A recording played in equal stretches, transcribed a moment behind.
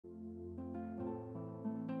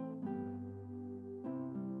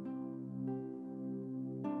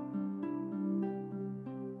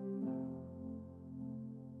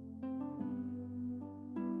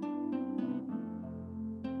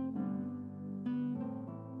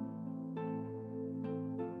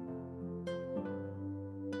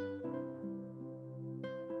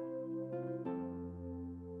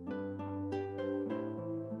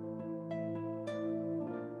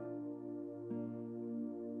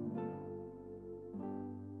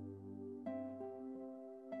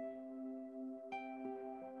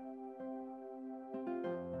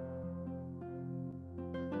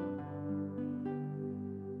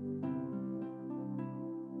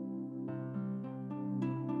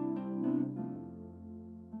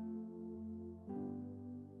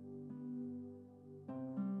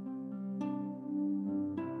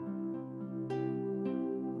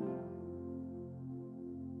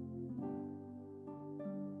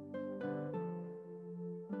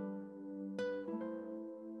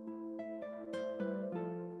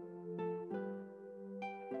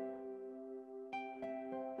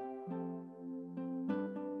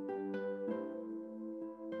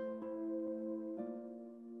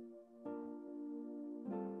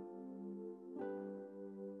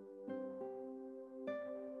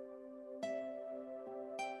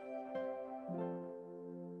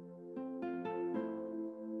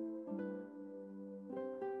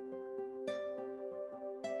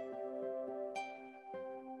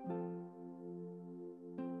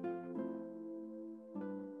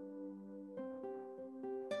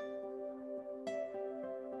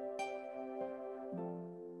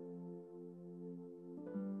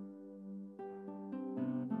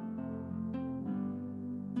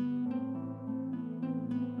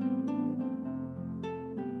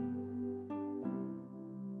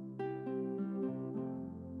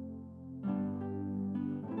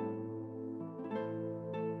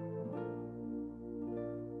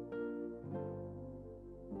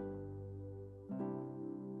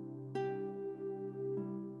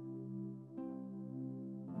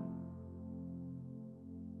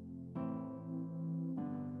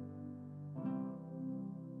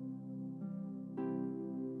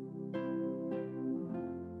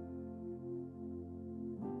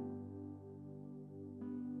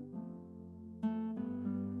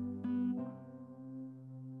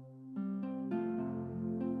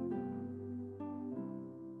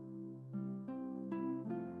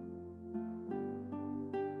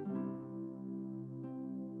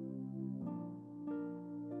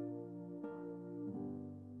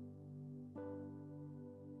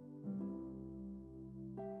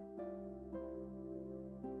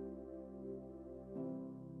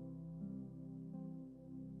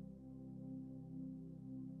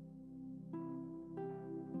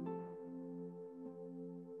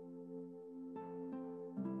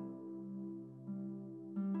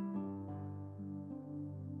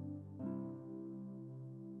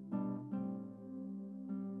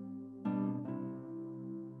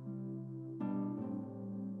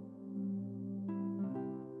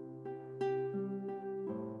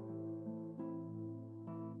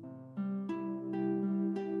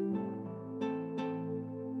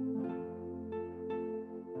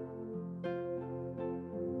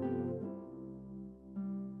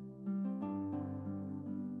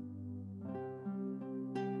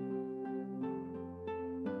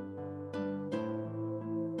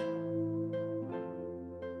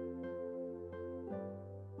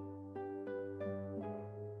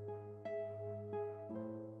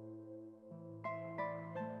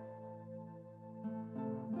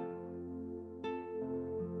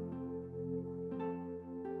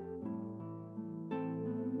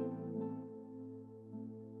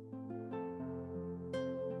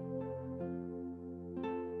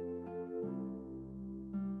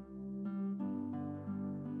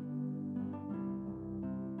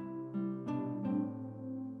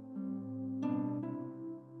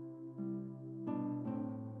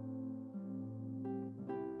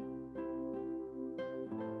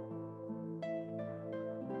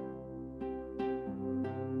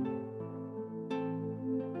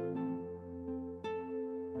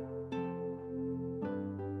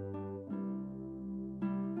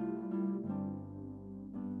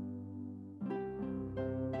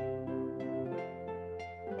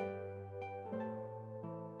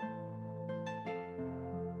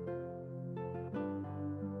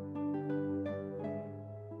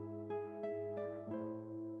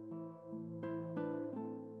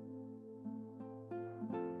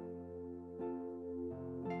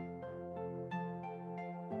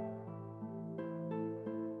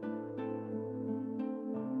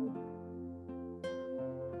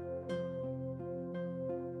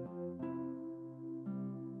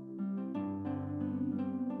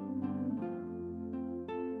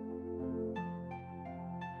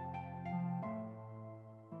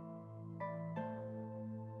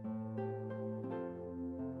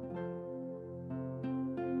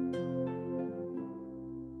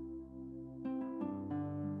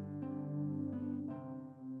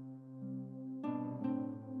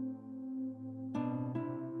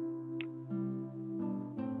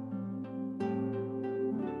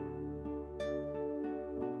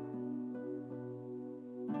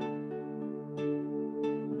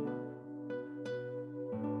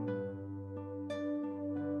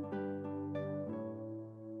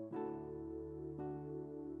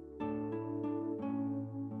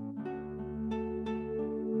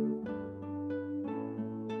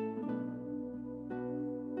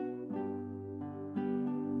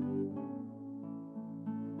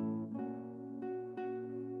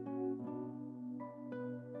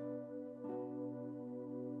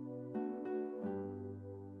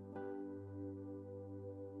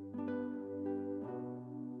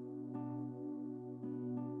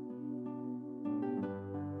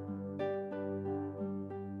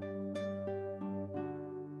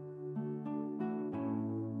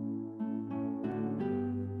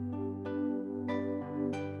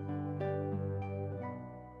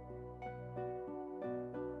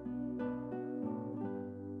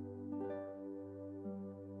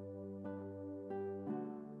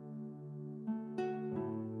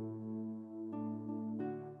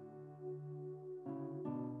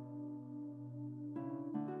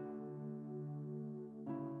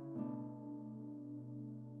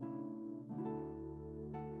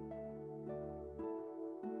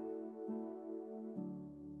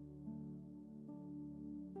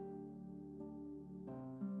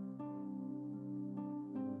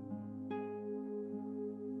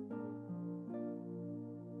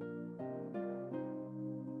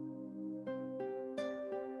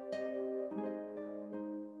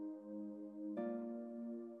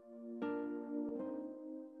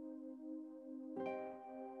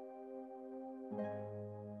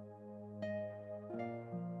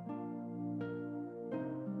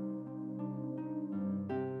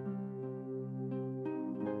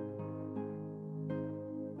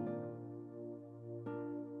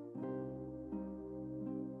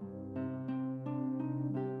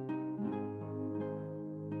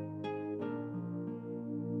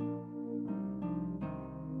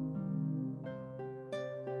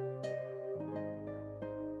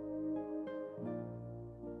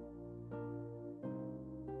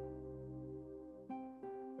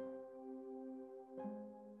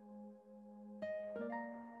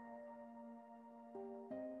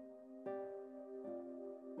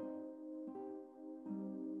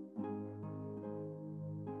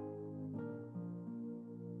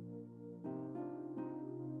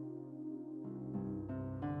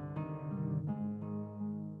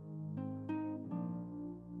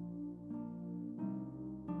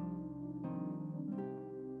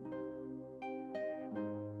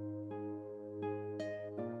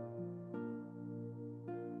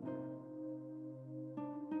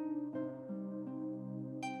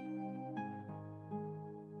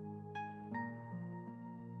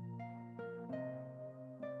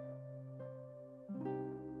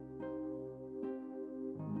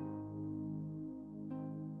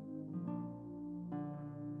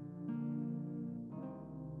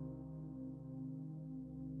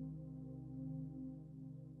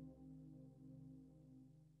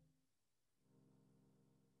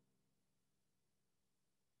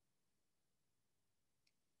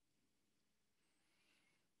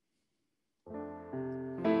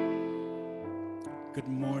Good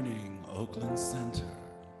morning, Oakland Center,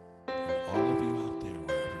 and all of you out there,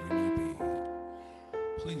 wherever you may be.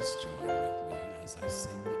 Please join with me as I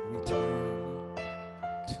sing Return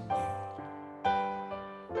to Me.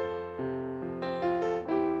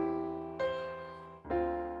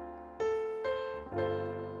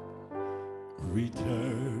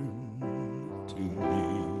 Return to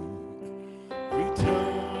me.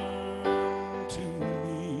 Return to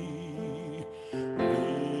me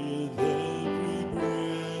with every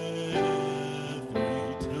breath.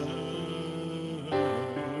 Return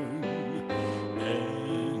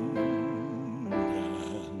and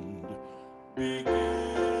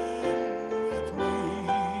begin with me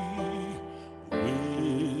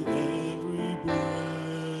with every breath.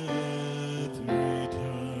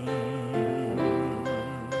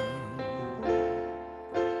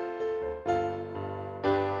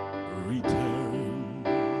 Return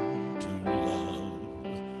to love,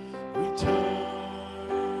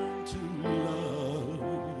 return to love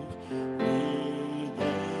with every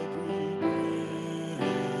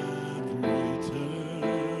breath. Return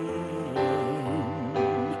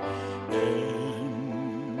and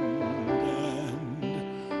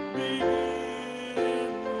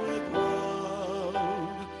begin with love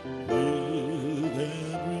with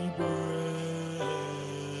every breath.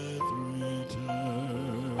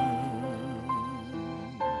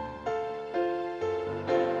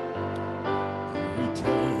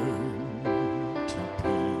 Return to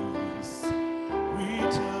peace.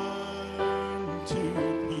 Return to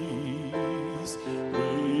peace with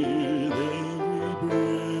every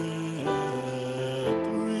breath.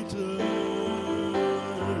 Return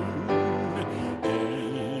and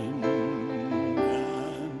begin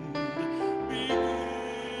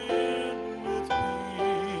with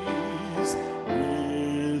peace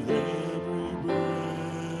with every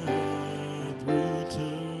breath.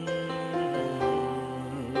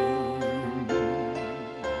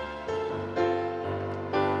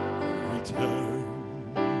 Return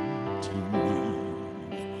to me.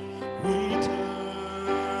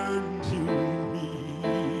 Return to me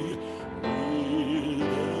with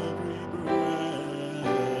every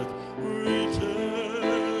breath. Return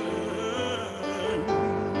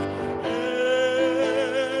and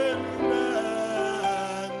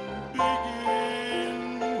begin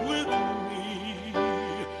with me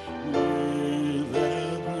with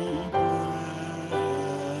every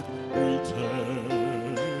breath. Return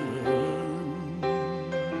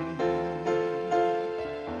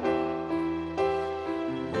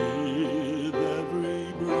with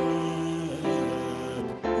every breath.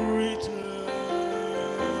 Return with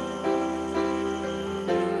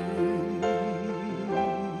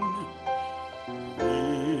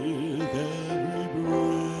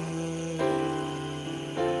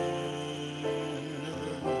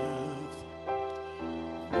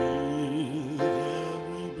every breath.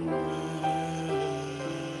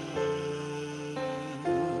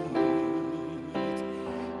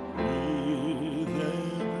 With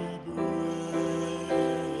every breath.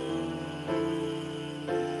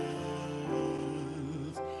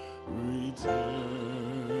 With every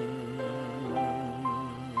breath.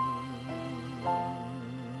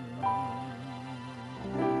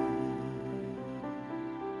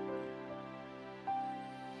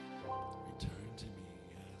 Return to me,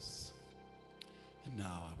 yes. And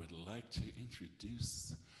now I would like to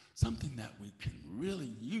introduce something that we can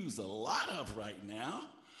really use a lot of right now.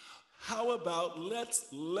 How about let's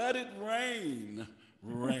let it rain?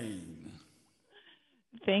 Rain.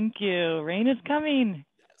 Thank you. Rain is coming.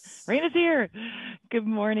 Yes. Rain is here. Good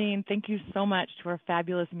morning. Thank you so much to our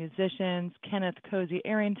fabulous musicians, Kenneth Cozy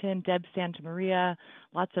Arrington, Deb Santa Maria.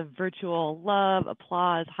 Lots of virtual love,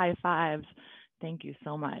 applause, high fives. Thank you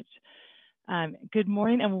so much. Good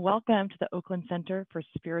morning and welcome to the Oakland Center for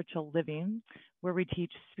Spiritual Living, where we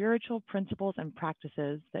teach spiritual principles and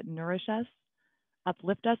practices that nourish us,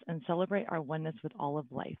 uplift us, and celebrate our oneness with all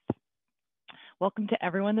of life. Welcome to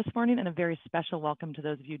everyone this morning, and a very special welcome to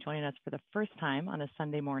those of you joining us for the first time on a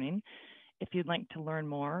Sunday morning. If you'd like to learn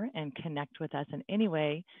more and connect with us in any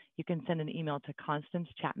way, you can send an email to Constance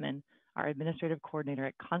Chapman, our administrative coordinator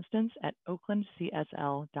at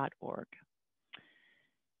constance@oaklandcsl.org.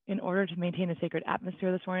 In order to maintain a sacred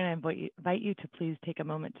atmosphere this morning, I invite you to please take a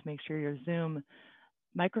moment to make sure your Zoom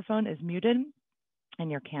microphone is muted and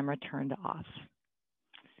your camera turned off.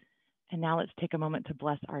 And now let's take a moment to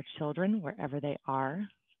bless our children wherever they are.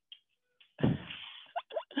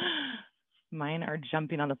 Mine are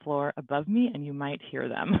jumping on the floor above me, and you might hear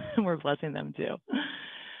them. We're blessing them too.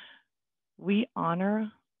 We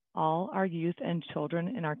honor all our youth and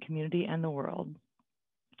children in our community and the world.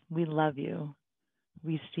 We love you.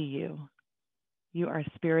 We see you. You are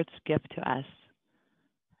Spirit's gift to us.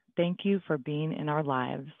 Thank you for being in our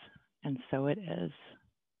lives, and so it is.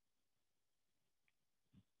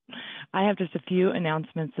 I have just a few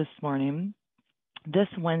announcements this morning. This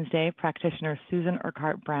Wednesday, practitioner Susan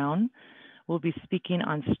Urquhart Brown will be speaking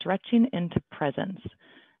on stretching into presence.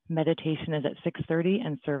 Meditation is at 6:30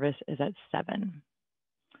 and service is at 7.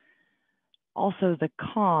 Also, the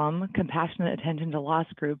CALM, Compassionate Attention to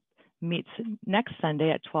Loss group, meets next Sunday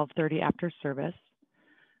at 12:30 after service.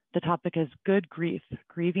 The topic is Good Grief,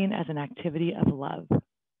 Grieving as an Activity of Love.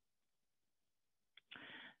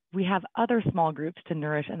 We have other small groups to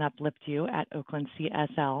nourish and uplift you at Oakland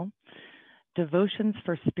CSL. Devotions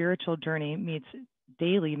for Spiritual Journey meets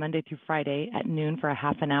daily, Monday through Friday at noon for a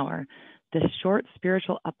half an hour. This short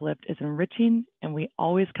spiritual uplift is enriching, and we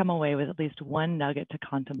always come away with at least one nugget to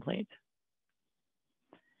contemplate.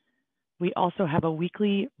 We also have a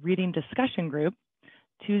weekly reading discussion group,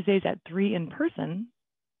 Tuesdays at 3 in person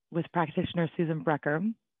with practitioner Susan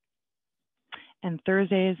Brecker, and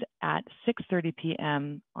Thursdays at 6:30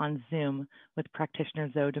 p.m. on Zoom with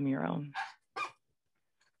practitioner Zoe DeMuro.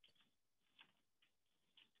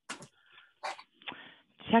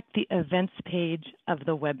 Check the events page of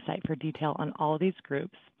the website for detail on all of these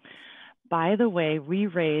groups. By the way, we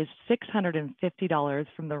raised $650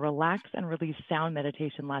 from the Relax and Release Sound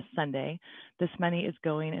meditation last Sunday. This money is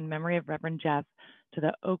going in memory of Reverend Jeff to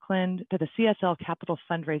the CSL Capital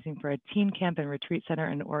fundraising for a teen camp and retreat center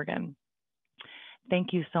in Oregon.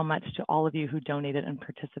 Thank you so much to all of you who donated and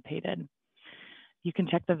participated. You can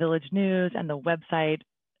check the Village News and the website,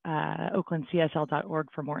 oaklandcsl.org,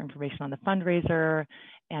 for more information on the fundraiser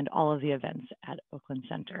and all of the events at Oakland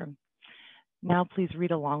Center. Now, please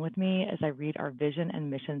read along with me as I read our vision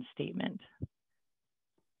and mission statement.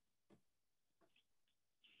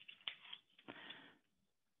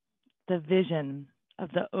 The vision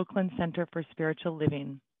of the Oakland Center for Spiritual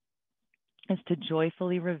Living is to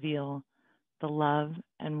joyfully reveal the love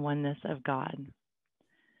and oneness of God.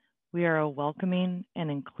 We are a welcoming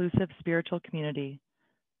and inclusive spiritual community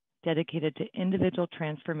dedicated to individual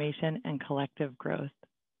transformation and collective growth.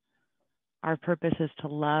 Our purpose is to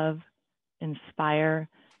love, inspire,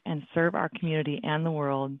 and serve our community and the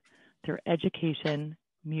world through education,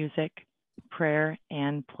 music, prayer,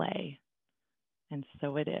 and play. And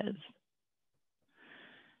so it is.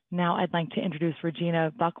 Now I'd like to introduce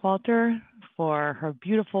Regina Buckwalter for her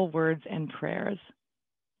beautiful words and prayers.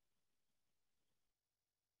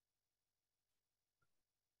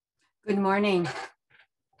 Good morning.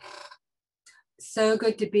 So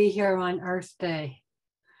good to be here on Earth Day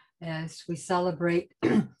as we celebrate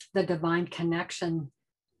the divine connection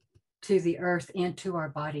to the earth and to our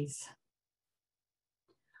bodies.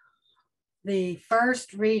 The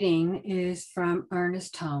first reading is from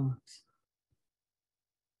Ernest Holmes.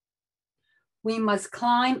 We must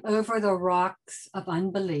climb over the rocks of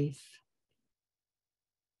unbelief,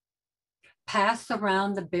 pass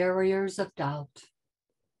around the barriers of doubt,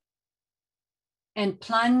 and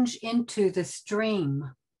plunge into the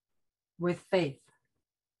stream with faith.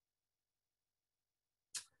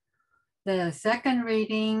 The second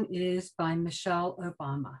reading is by Michelle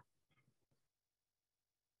Obama.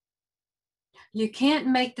 You can't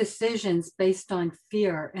make decisions based on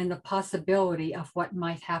fear and the possibility of what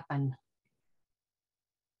might happen.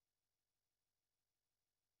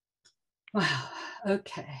 Wow,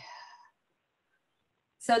 okay.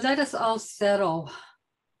 So let us all settle,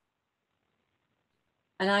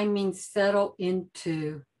 and I mean settle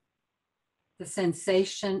into the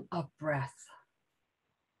sensation of breath.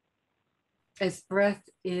 As breath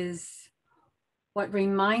is what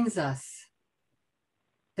reminds us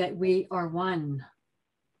that we are one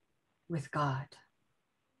with God.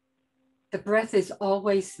 The breath is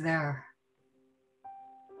always there,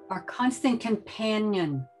 our constant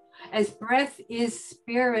companion, as breath is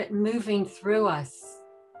spirit moving through us.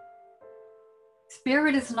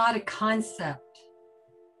 Spirit is not a concept.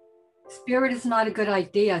 Spirit is not a good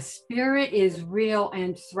idea. Spirit is real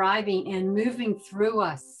and thriving and moving through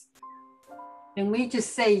us. And we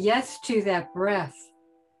just say yes to that breath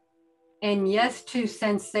and yes to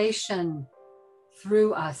sensation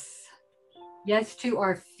through us. Yes to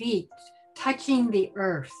our feet touching the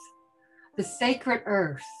earth, the sacred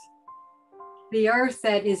earth, the earth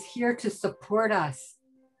that is here to support us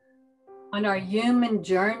on our human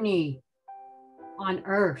journey on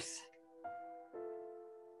earth.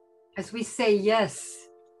 As we say yes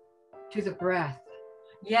to the breath,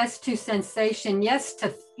 yes to sensation, yes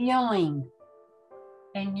to feeling,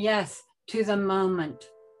 and yes to the moment.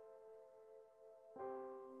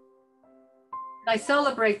 I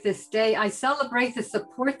celebrate this day. I celebrate the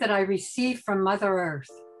support that I receive from Mother Earth.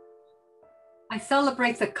 I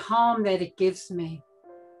celebrate the calm that it gives me.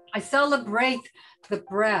 I celebrate the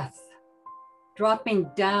breath dropping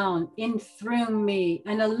down in through me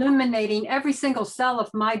and illuminating every single cell of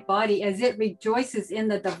my body as it rejoices in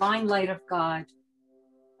the divine light of God.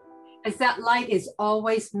 As that light is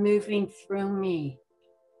always moving through me.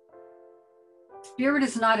 Spirit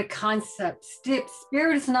is not a concept.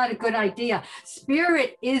 Spirit is not a good idea.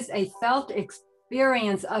 Spirit is a felt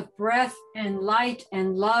experience of breath and light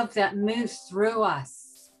and love that moves through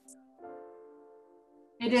us.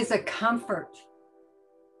 It is a comfort.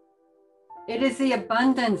 It is the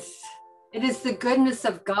abundance. It is the goodness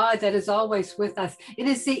of God that is always with us. It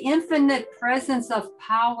is the infinite presence of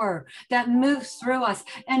power that moves through us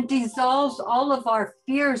and dissolves all of our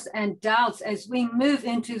fears and doubts as we move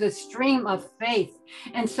into the stream of faith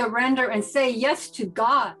and surrender and say yes to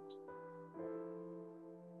God.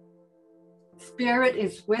 Spirit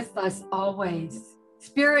is with us always.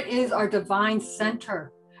 Spirit is our divine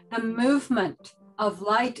center, the movement of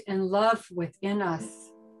light and love within us.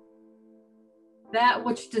 That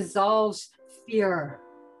which dissolves fear.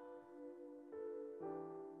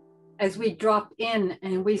 As we drop in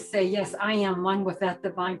and we say, yes, I am one with that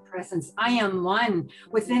divine presence. I am one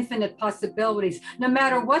with infinite possibilities. No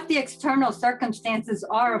matter what the external circumstances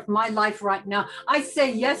are of my life right now, I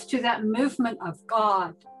say yes to that movement of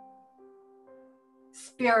God.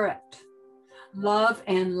 Spirit, love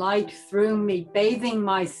and light through me, bathing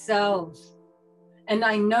my cells. And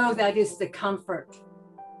I know that is the comfort.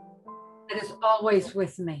 It is always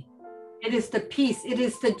with me. It is the peace. It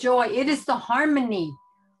is the joy. It is the harmony.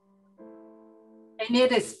 And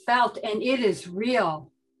it is felt and it is real.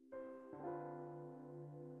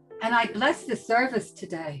 And I bless the service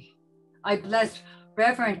today. I bless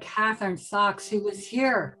Reverend Katherine Saux, who was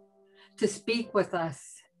here to speak with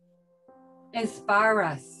us, inspire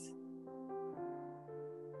us,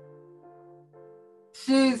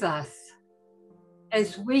 soothe us,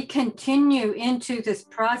 as we continue into this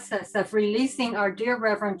process of releasing our dear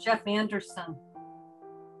Reverend Jeff Anderson,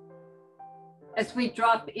 as we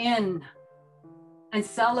drop in and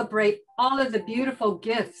celebrate all of the beautiful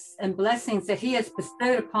gifts and blessings that he has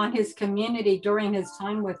bestowed upon his community during his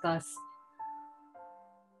time with us.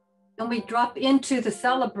 And we drop into the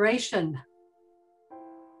celebration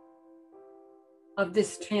of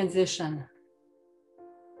this transition.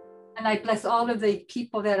 And I bless all of the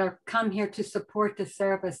people that are come here to support the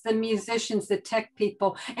service, the musicians, the tech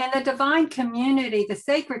people, and the divine community, the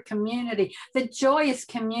sacred community, the joyous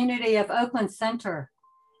community of Oakland Center,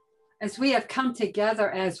 as we have come together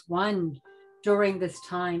as one during this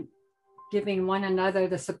time, giving one another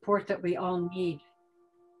the support that we all need.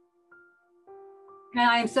 And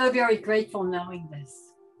I am so very grateful knowing this,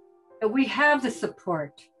 that we have the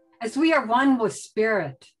support, as we are one with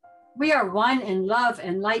Spirit. We are one in love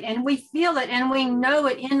and light, and we feel it and we know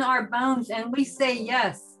it in our bones, and we say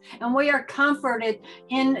yes, and we are comforted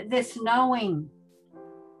in this knowing.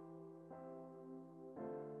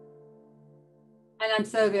 And I'm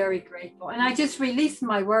so very grateful. And I just released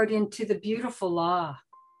my word into the beautiful law,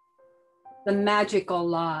 the magical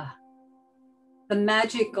law, the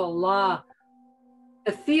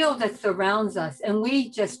field that surrounds us, and we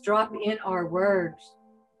just drop in our words.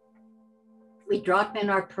 We drop in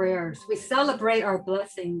our prayers. We celebrate our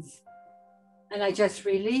blessings. And I just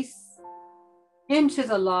release into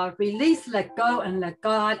the law, release, let go, and let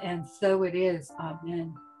God, and so it is.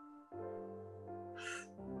 Amen.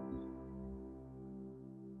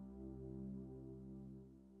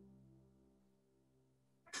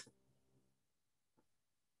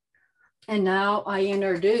 And now I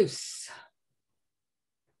introduce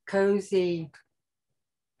Cozy,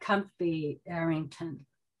 Comfy Arrington.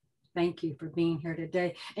 Thank you for being here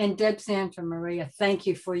today. And Deb Santa Maria, thank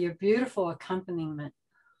you for your beautiful accompaniment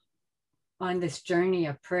on this journey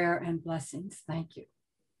of prayer and blessings. Thank you.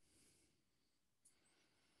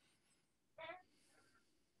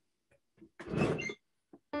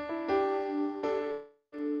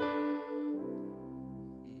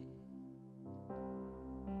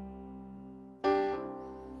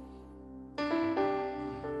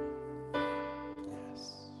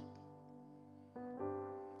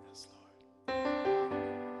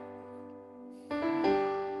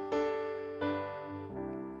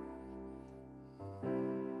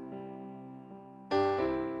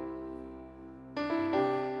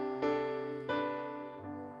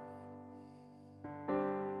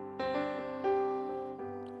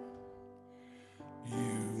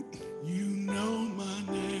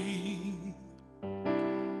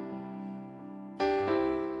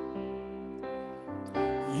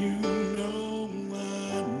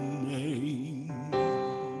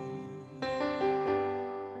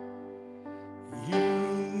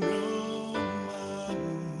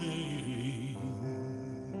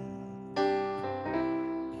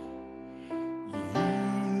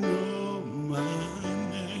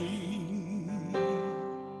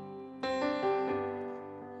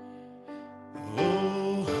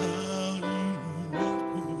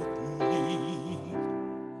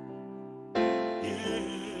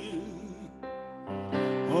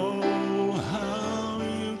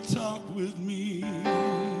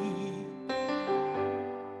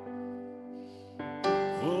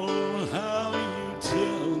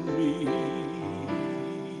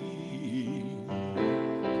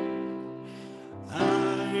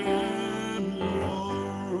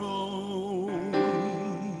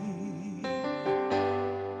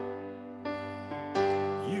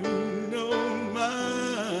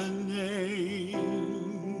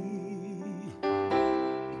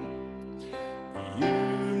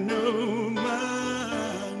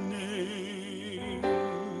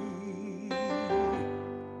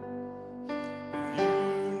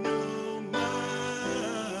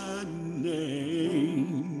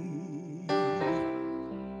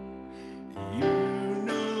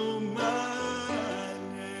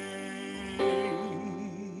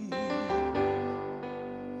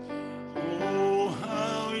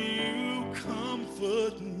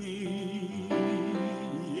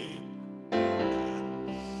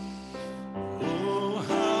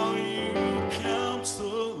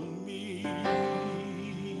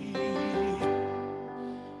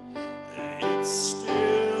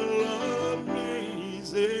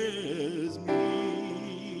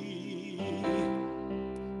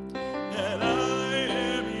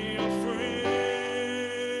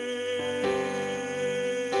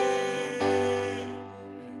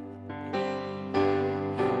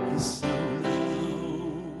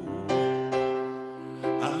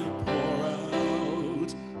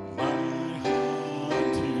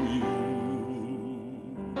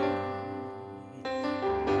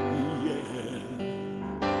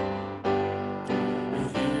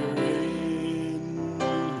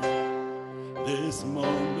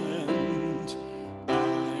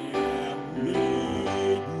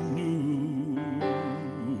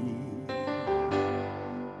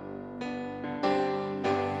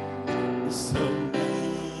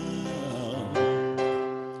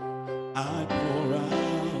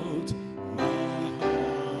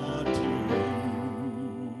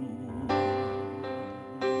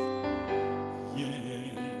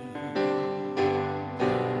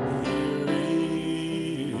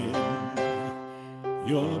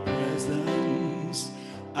 your presence,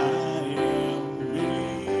 I am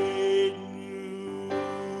made new.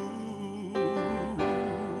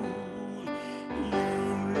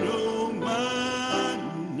 You know my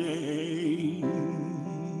name.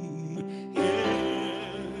 Yeah.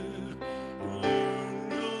 You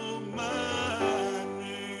know my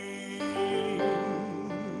name.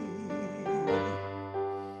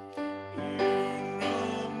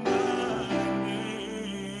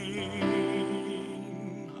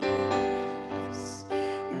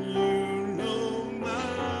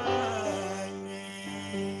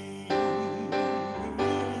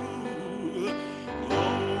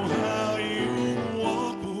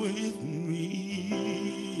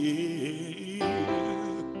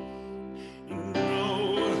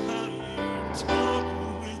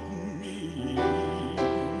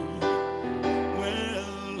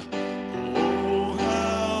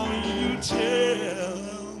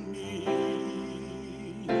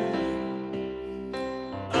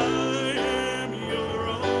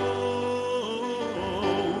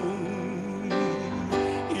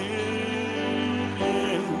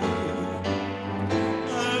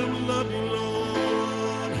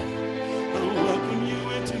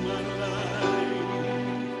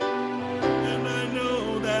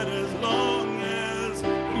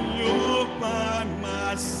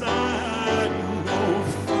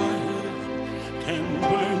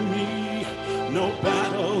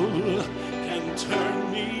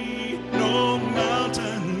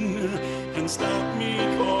 Stop me,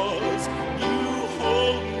 'cause you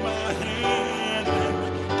hold my hand, and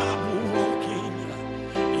I'm walking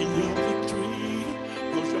in your victory,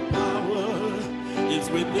 'cause your power is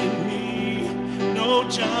within me. No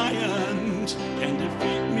giant can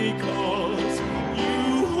defeat me, 'cause you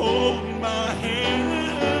hold my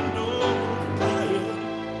hand. No fire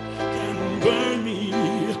can burn me,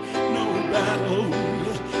 no battle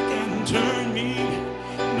can turn me,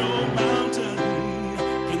 no mountain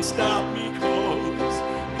can stop me.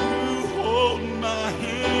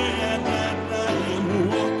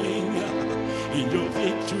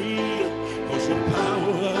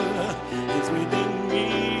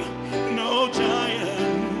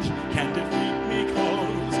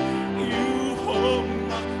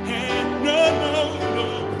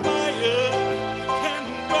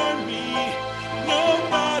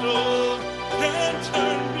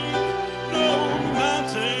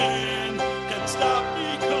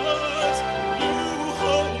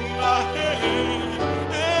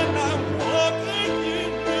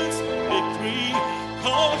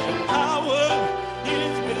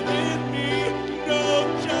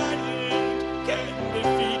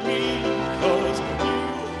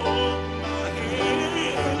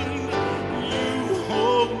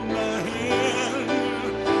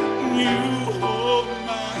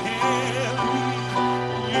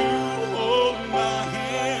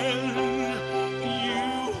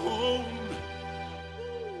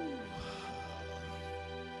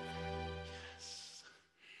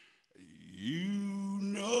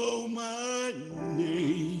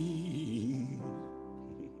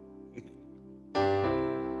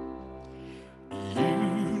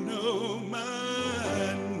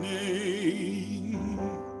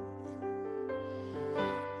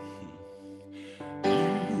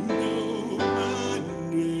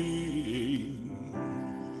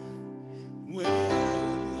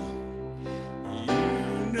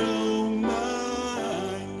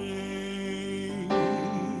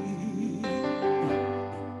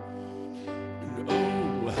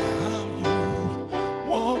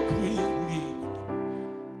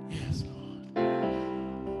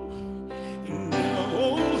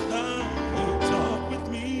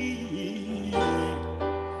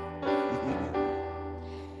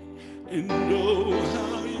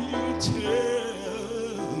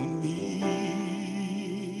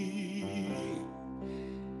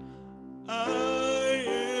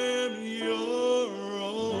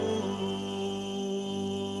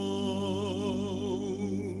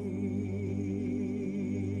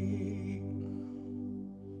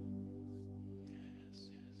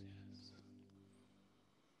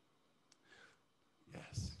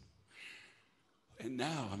 And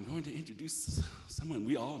now I'm going to introduce someone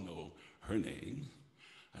we all know her name.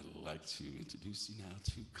 I'd like to introduce you now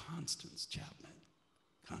to Constance Chapman.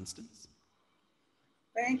 Constance?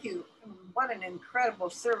 Thank you. What an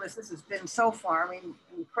incredible service this has been so far. I mean,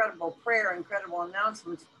 incredible prayer, incredible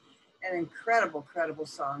announcements, and incredible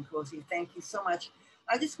song, Cozy. Thank you so much.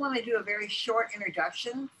 I just want to do a very short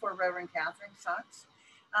introduction for Reverend Katherine Saux.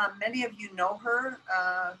 Many of you know her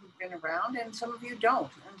who've been around, and some of you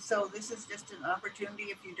don't. And so this is just an opportunity,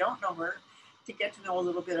 if you don't know her, to get to know a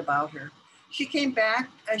little bit about her. She came back,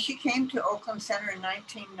 she came to Oakland Center in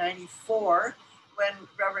 1994 when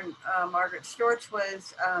Reverend Margaret Storch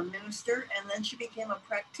was minister, and then she became a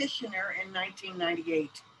practitioner in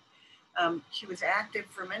 1998. She was active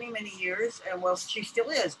for many, many years, and well, she still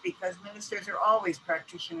is, because ministers are always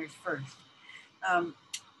practitioners first.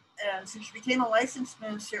 And so she became a licensed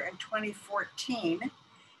minister in 2014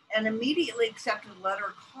 and immediately accepted a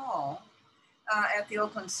letter call at the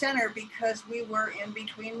Oakland Center because we were in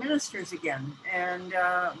between ministers again. And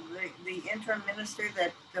the interim minister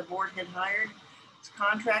that the board had hired, his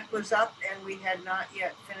contract was up and we had not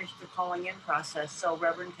yet finished the calling in process. So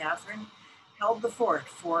Reverend Katherine held the fort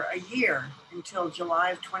for a year until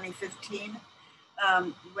July of 2015,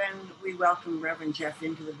 when we welcomed Reverend Jeff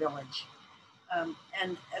into the village.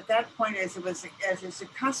 And at that point, as is a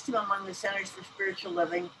custom among the Centers for Spiritual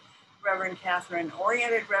Living, Reverend Katherine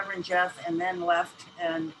oriented Reverend Jeff and then left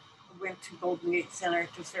and went to Golden Gate Center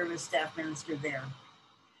to serve as staff minister there.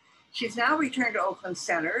 She's now returned to Oakland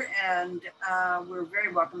Center, and we're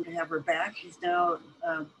very welcome to have her back. She's now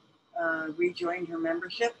rejoined her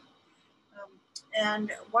membership.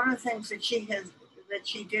 And one of the things that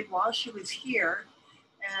she did while she was here,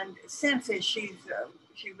 and since is she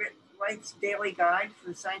writes daily guide for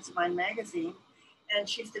the Science of Mind magazine, and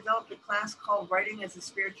she's developed a class called Writing as a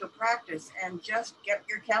Spiritual Practice. And just get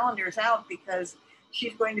your calendars out, because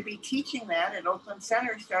she's going to be teaching that at Oakland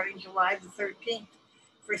Center starting July the 13th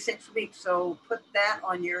for 6 weeks. So put that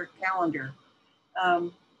on your calendar.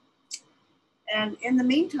 And in the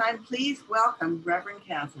meantime, please welcome Reverend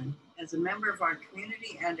Katherine as a member of our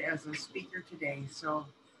community and as a speaker today. So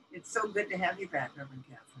it's so good to have you back, Reverend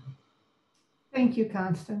Katherine. Thank you,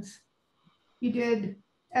 Constance. You did,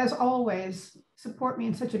 as always, support me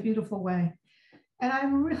in such a beautiful way. And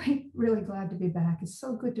I'm really, really glad to be back. It's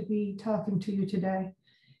so good to be talking to you today.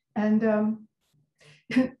 And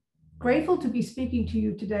grateful to be speaking to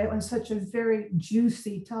you today on such a very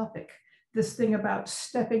juicy topic, this thing about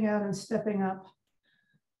stepping out and stepping up.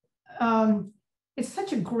 It's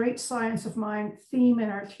such a great Science of Mind theme in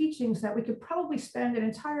our teachings that we could probably spend an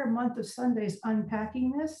entire month of Sundays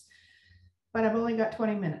unpacking this, but I've only got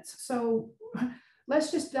 20 minutes. So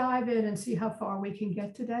let's just dive in and see how far we can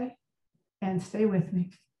get today, and stay with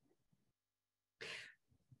me.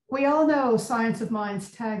 We all know Science of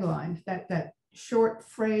Mind's tagline, that short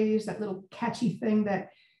phrase, that little catchy thing that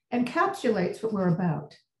encapsulates what we're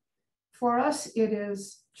about. For us, it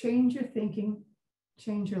is change your thinking,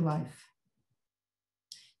 change your life.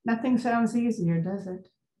 Nothing sounds easier, does it?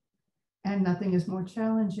 And nothing is more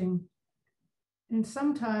challenging. And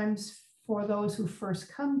sometimes for those who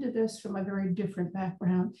first come to this from a very different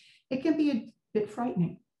background, it can be a bit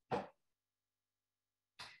frightening.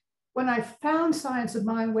 When I found Science of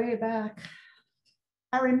Mind way back,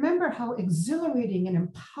 I remember how exhilarating and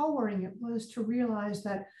empowering it was to realize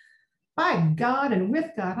that by God and with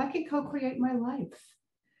God, I can co-create my life,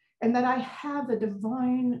 and that I have the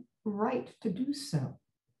divine right to do so.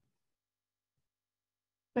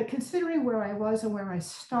 But considering where I was and where I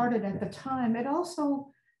started at the time, it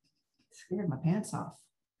also scared my pants off.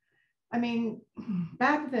 I mean,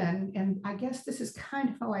 back then, and I guess this is kind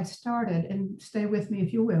of how I started, and stay with me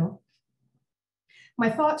if you will, my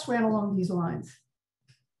thoughts ran along these lines.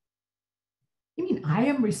 You mean I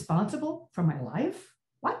am responsible for my life?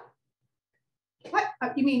 What? What?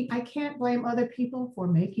 You mean I can't blame other people for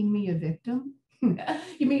making me a victim?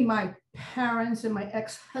 You mean my parents and my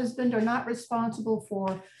ex-husband are not responsible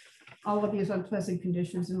for all of these unpleasant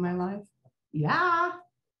conditions in my life? Yeah.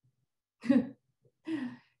 Kind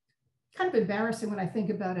of embarrassing when I think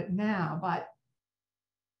about it now, but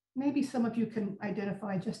maybe some of you can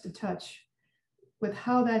identify just a touch with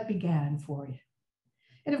how that began for you.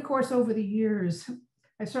 And of course, over the years,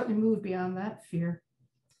 I certainly moved beyond that fear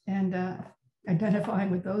and identifying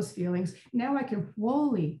with those feelings. Now I can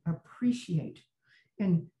fully appreciate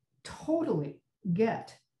and totally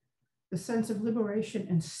get the sense of liberation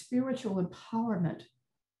and spiritual empowerment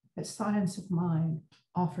that Science of Mind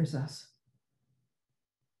offers us.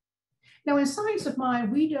 Now, in Science of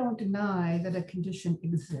Mind, we don't deny that a condition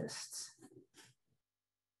exists.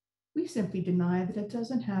 We simply deny that it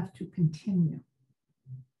doesn't have to continue.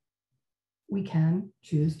 We can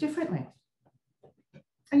choose differently.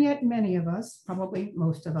 And yet many of us, probably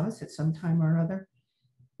most of us at some time or other,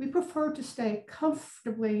 we prefer to stay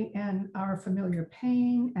comfortably in our familiar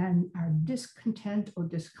pain and our discontent or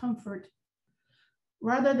discomfort,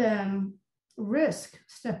 rather than risk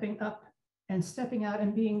stepping up and stepping out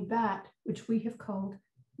and being that which we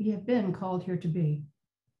have been called here to be.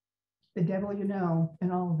 The devil you know,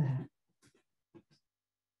 and all that.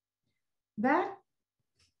 That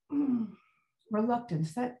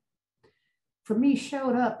reluctance, that for me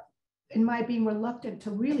showed up in my being reluctant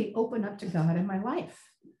to really open up to God in my life.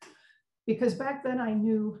 Because back then I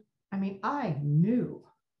knew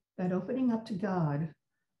that opening up to God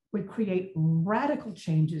would create radical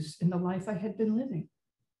changes in the life I had been living.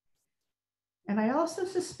 And I also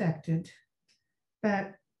suspected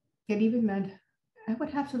that it even meant I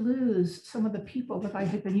would have to lose some of the people that I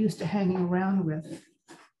had been used to hanging around with.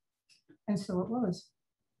 And so it was.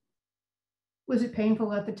 Was it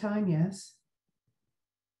painful at the time? Yes.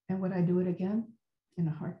 And would I do it again? In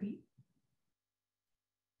a heartbeat?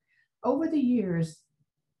 Over the years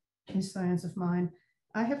in Science of Mind,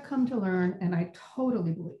 I have come to learn, and I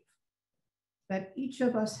totally believe, that each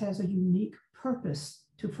of us has a unique purpose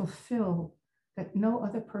to fulfill that no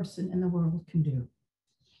other person in the world can do.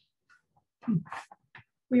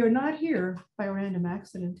 We are not here by random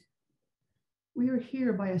accident. We are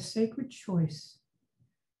here by a sacred choice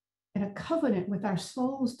and a covenant with our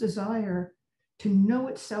soul's desire to know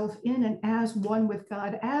itself in and as one with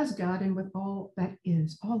God, as God, and with all that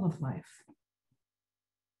is, all of life.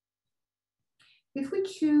 If we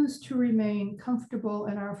choose to remain comfortable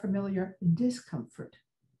in our familiar discomfort,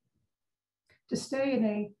 to stay in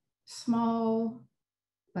a small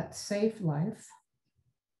but safe life,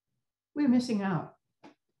 we're missing out.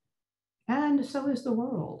 And so is the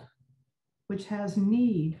world, which has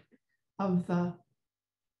need of the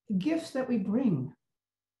gifts that we bring,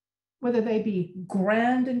 whether they be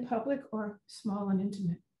grand in public or small and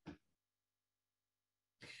intimate.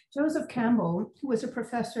 Joseph Campbell, who was a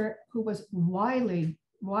professor who was highly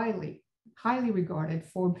regarded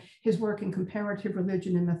for his work in comparative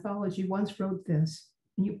religion and mythology, once wrote this,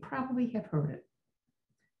 and you probably have heard it.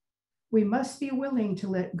 We must be willing to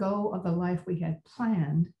let go of the life we had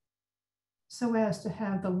planned so as to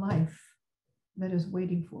have the life that is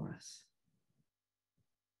waiting for us.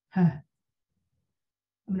 I'm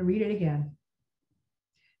going to read it again.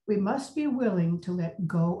 We must be willing to let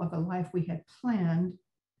go of the life we had planned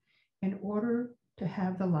in order to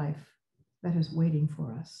have the life that is waiting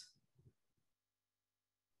for us.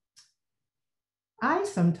 I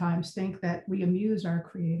sometimes think that we amuse our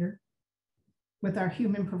Creator with our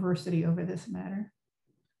human perversity over this matter.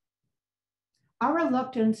 Our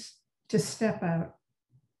reluctance to step out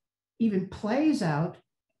even plays out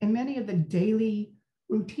in many of the daily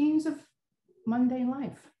routines of mundane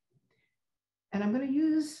life. And I'm going to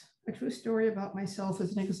use a true story about myself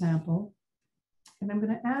as an example. And I'm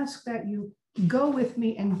going to ask that you go with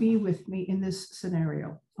me and be with me in this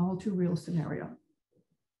scenario, all too real scenario.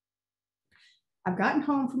 I've gotten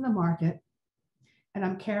home from the market and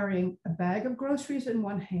I'm carrying a bag of groceries in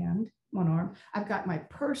one arm. I've got my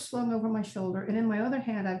purse slung over my shoulder. And in my other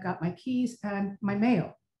hand, I've got my keys and my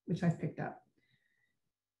mail, which I've picked up.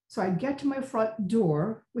 So I get to my front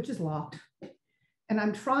door, which is locked. And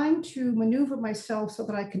I'm trying to maneuver myself so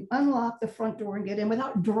that I can unlock the front door and get in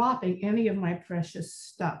without dropping any of my precious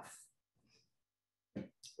stuff.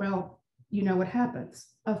 Well, you know what happens,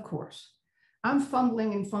 of course. I'm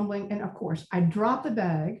fumbling, and of course, I drop the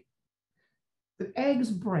bag, the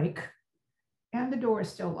eggs break, and the door is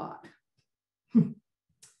still locked.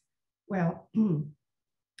 Well,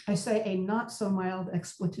 I say a not so mild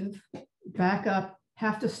expletive, back up,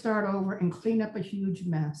 have to start over and clean up a huge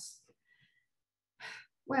mess.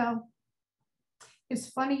 Well, it's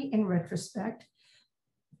funny in retrospect,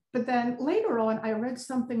 but then later on, I read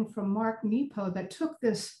something from Mark Nepo that took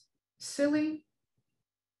this silly,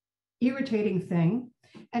 irritating thing,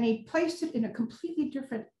 and he placed it in a completely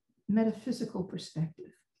different metaphysical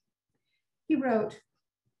perspective. He wrote,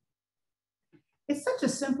 "It's such a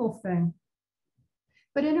simple thing,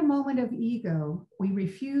 but in a moment of ego, we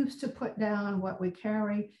refuse to put down what we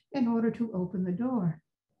carry in order to open the door.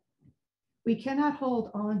 We cannot hold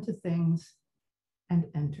on to things and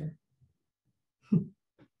enter."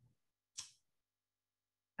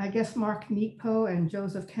 I guess Mark Nepo and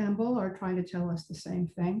Joseph Campbell are trying to tell us the same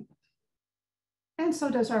thing. And so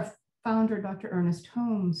does our founder, Dr. Ernest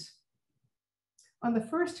Holmes. On the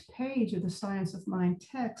first page of the Science of Mind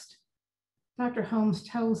text, Dr. Holmes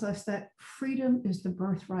tells us that freedom is the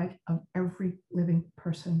birthright of every living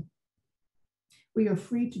person. We are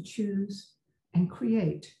free to choose and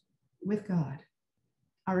create with God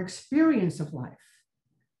our experience of life,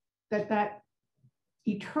 that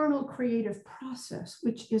eternal creative process,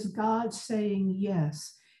 which is God saying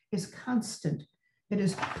yes, is constant, it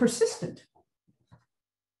is persistent.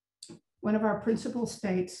 One of our principles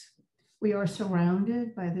states, we are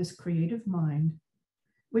surrounded by this creative mind,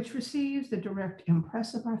 which receives the direct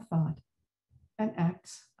impress of our thought and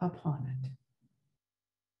acts upon it.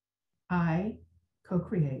 I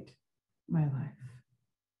co-create my life.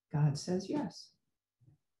 God says yes.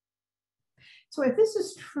 So if this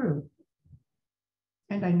is true,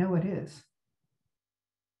 and I know it is,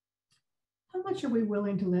 how much are we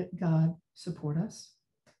willing to let God support us?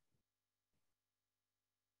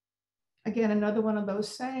 Again, another one of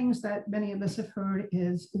those sayings that many of us have heard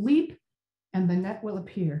is leap and the net will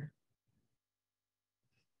appear.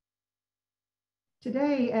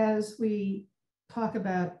 Today, as we talk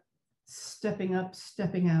about stepping up,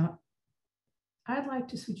 stepping out, I'd like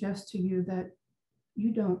to suggest to you that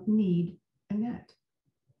you don't need a net.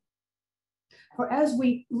 For as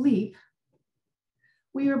we leap,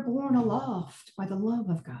 we are borne aloft by the love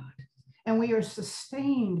of God, and we are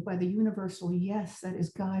sustained by the universal yes that is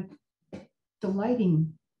God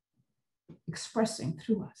delighting, expressing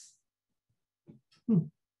through us.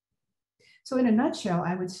 So in a nutshell,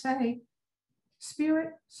 I would say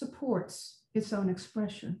spirit supports its own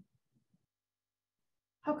expression.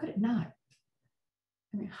 How could it not?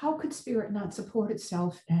 I mean, how could spirit not support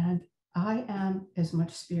itself? And I am as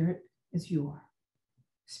much spirit as you are.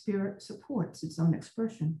 Spirit supports its own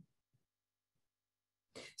expression.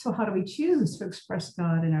 So how do we choose to express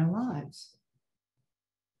God in our lives?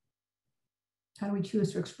 How do we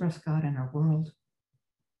choose to express God in our world?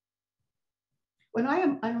 When I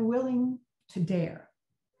am unwilling to dare,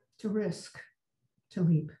 to risk, to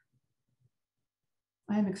leap,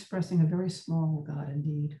 I am expressing a very small God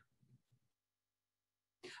indeed.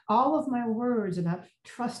 All of my words about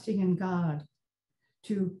trusting in God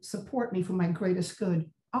to support me for my greatest good,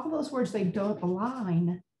 all those words, they don't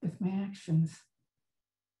align with my actions.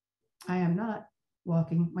 I am not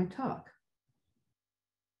walking my talk.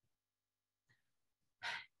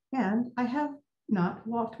 And I have not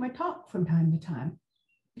walked my talk from time to time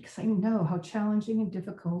because I know how challenging and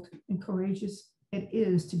difficult and courageous it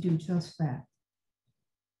is to do just that.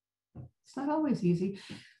 It's not always easy.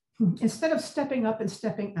 Instead of stepping up and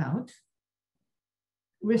stepping out,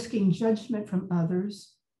 risking judgment from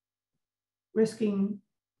others, risking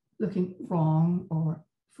looking wrong or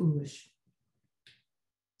foolish,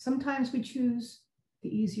 sometimes we choose the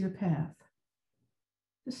easier path,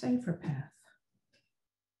 the safer path,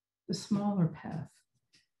 the smaller path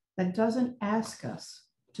that doesn't ask us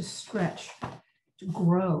to stretch, to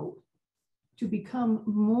grow, to become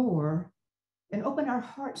more, and open our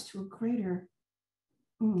hearts to a greater,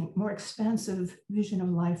 more expansive vision of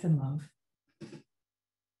life and love.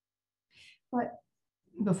 But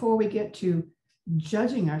before we get to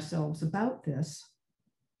judging ourselves about this,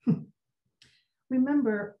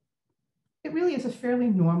 remember, it really is a fairly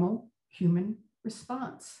normal human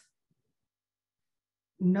response.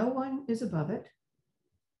 No one is above it,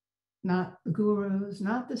 not the gurus,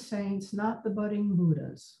 not the saints, not the budding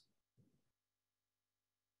Buddhas.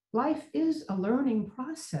 Life is a learning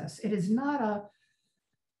process. It is not a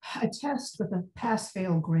test with a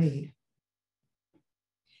pass-fail grade.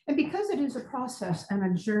 And because it is a process and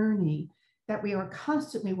a journey that we are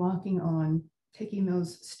constantly walking on, taking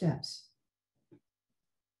those steps,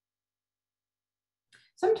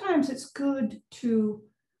 sometimes it's good to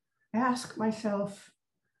ask myself,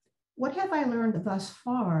 what have I learned thus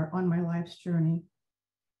far on my life's journey?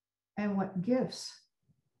 And what gifts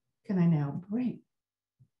can I now bring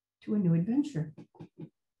to a new adventure?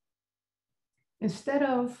 Instead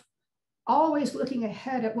of always looking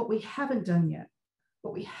ahead at what we haven't done yet,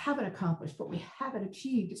 what we haven't accomplished, what we haven't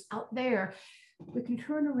achieved, it's out there, we can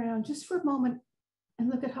turn around just for a moment and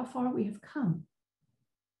look at how far we have come.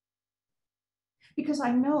 Because I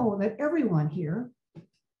know that everyone here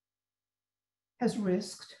has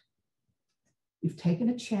risked. You've taken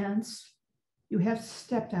a chance. You have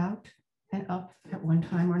stepped out and up at one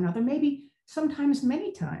time or another, maybe sometimes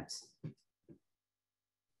many times.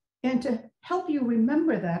 And to help you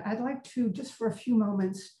remember that, I'd like to, just for a few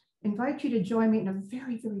moments, invite you to join me in a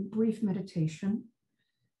very, very brief meditation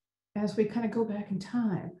as we kind of go back in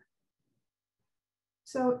time.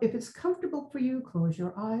 So if it's comfortable for you, close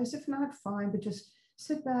your eyes. If not, fine, but just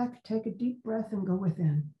sit back, take a deep breath, and go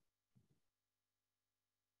within.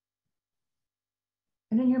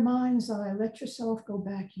 And in your mind's eye, let yourself go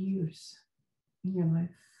back years in your life.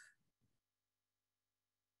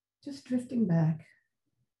 Just drifting back.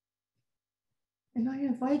 And I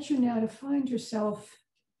invite you now to find yourself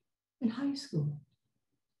in high school,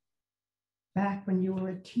 back when you were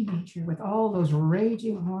a teenager with all those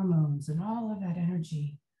raging hormones and all of that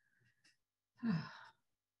energy.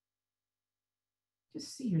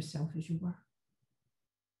 Just see yourself as you were.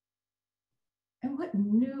 And what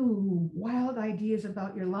new wild ideas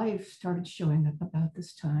about your life started showing up about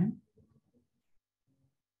this time?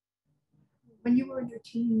 When you were in your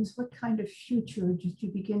teens, what kind of future did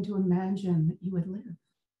you begin to imagine that you would live?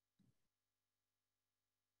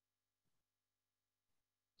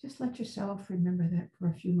 Just let yourself remember that for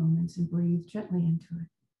a few moments and breathe gently into it.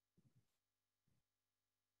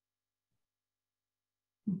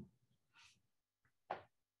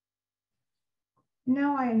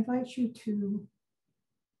 Now I invite you to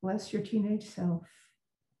bless your teenage self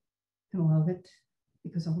and love it,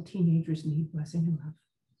 because all teenagers need blessing and love.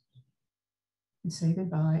 And say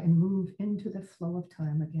goodbye and move into the flow of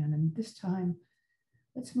time again. And this time,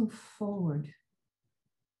 let's move forward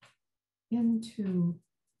into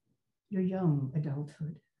your young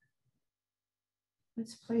adulthood.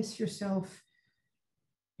 Let's place yourself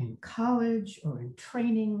in college or in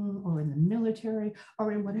training or in the military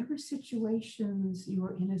or in whatever situations you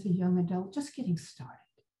are in as a young adult, just getting started.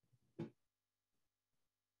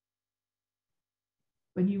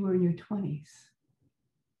 When you were in your 20s,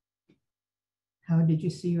 how did you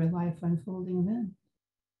see your life unfolding then?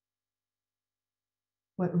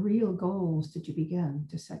 What real goals did you begin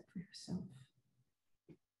to set for yourself?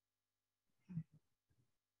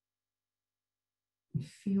 And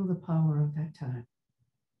feel the power of that time.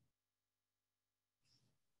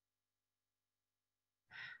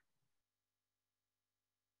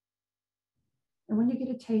 And when you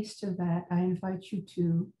get a taste of that, I invite you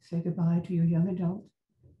to say goodbye to your young adult.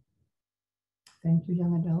 Thank you,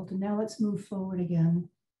 young adult. And now let's move forward again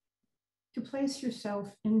to place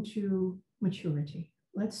yourself into maturity.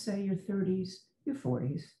 Let's say your 30s, your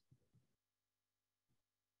 40s.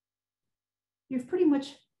 You've pretty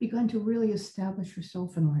much begun to really establish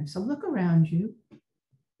yourself in life. So look around you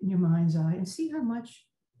in your mind's eye and see how much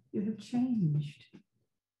you have changed.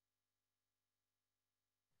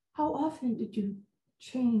 How often did you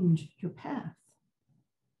change your path?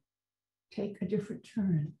 Take a different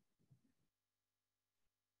turn.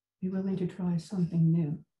 Be willing to try something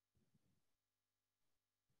new.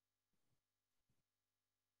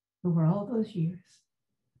 Over all those years.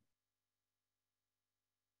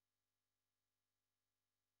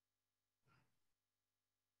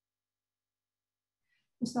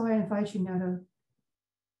 And so I invite you now to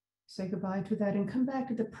say goodbye to that and come back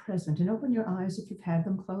to the present and open your eyes if you've had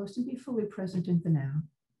them closed and be fully present in the now.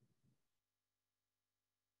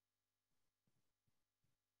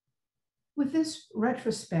 With this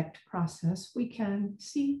retrospect process, we can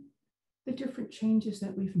see the different changes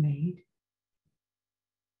that we've made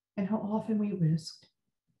and how often we risked.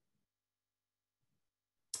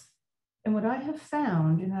 And what I have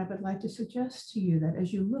found, and I would like to suggest to you that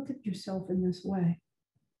as you look at yourself in this way,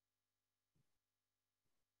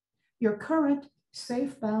 your current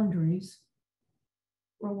safe boundaries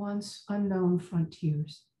were once unknown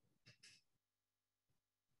frontiers.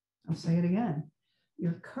 I'll say it again.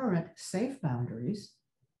 Your current safe boundaries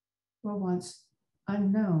were once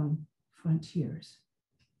unknown frontiers.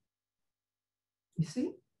 You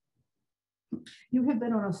see? You have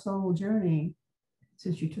been on a soul journey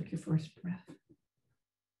since you took your first breath.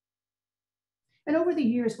 And over the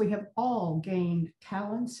years, we have all gained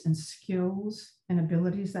talents and skills and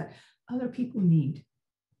abilities that other people need.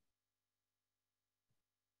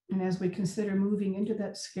 And as we consider moving into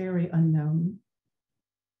that scary unknown,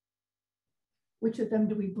 which of them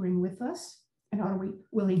do we bring with us? And are we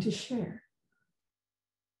willing to share?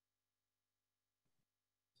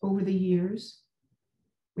 Over the years,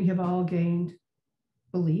 we have all gained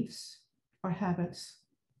beliefs or habits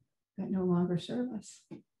that no longer serve us.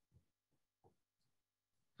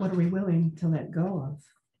 What are we willing to let go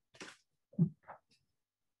of?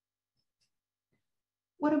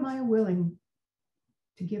 What am I willing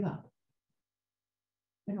to give up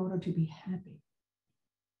in order to be happy?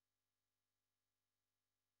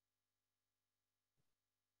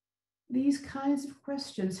 These kinds of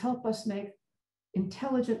questions help us make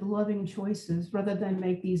intelligent, loving choices rather than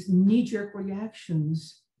make these knee-jerk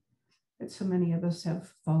reactions that so many of us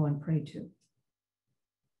have fallen prey to.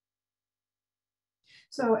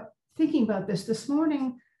 So thinking about this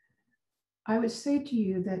morning, I would say to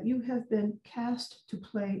you that you have been cast to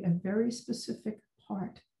play a very specific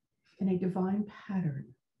part in a divine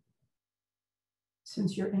pattern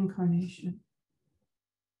since your incarnation.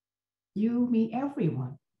 You, me,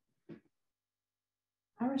 everyone.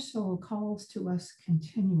 Our soul calls to us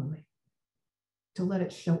continually to let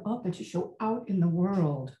it show up and to show out in the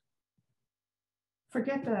world.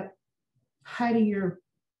 Forget that hiding your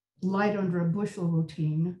light under a bushel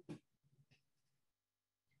routine.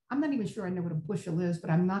 I'm not even sure I know what a bushel is,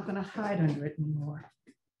 but I'm not going to hide under it anymore.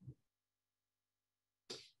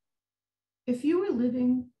 If you were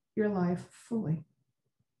living your life fully,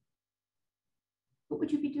 what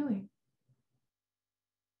would you be doing?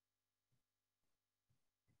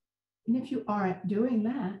 And if you aren't doing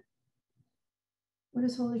that, what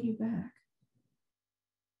is holding you back?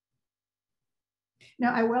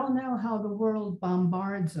 Now, I well know how the world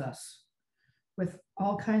bombards us with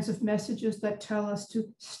all kinds of messages that tell us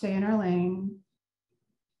to stay in our lane,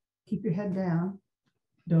 keep your head down,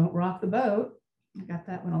 don't rock the boat. I got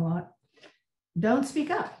that one a lot. Don't speak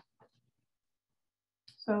up.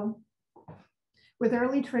 So with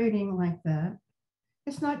early training like that,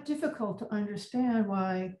 it's not difficult to understand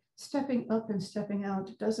why stepping up and stepping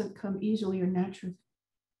out doesn't come easily or naturally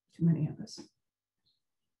to many of us.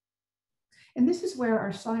 And this is where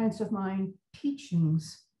our Science of Mind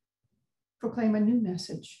teachings proclaim a new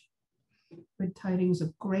message with tidings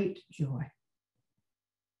of great joy.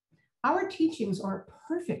 Our teachings are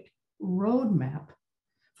a perfect roadmap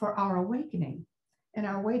for our awakening and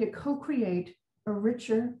our way to co-create a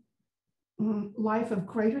richer life of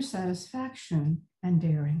greater satisfaction and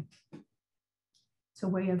daring. It's a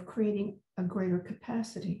way of creating a greater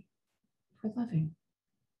capacity for loving.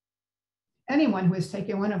 Anyone who has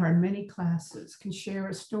taken one of our many classes can share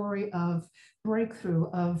a story of breakthrough,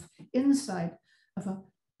 of insight, of a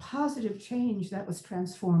positive change that was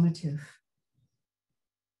transformative.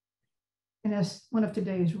 And as one of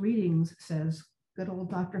today's readings says, good old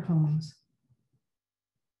Dr. Holmes,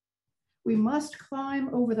 we must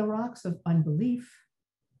climb over the rocks of unbelief,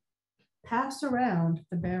 pass around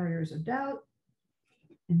the barriers of doubt,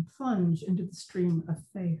 and plunge into the stream of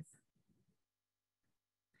faith.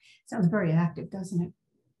 Sounds very active, doesn't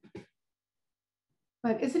it?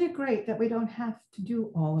 But isn't it great that we don't have to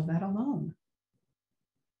do all of that alone?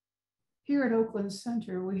 Here at Oakland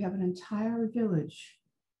Center, we have an entire village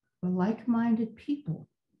of like-minded people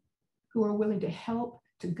who are willing to help,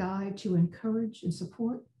 to guide, to encourage and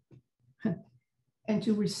support, and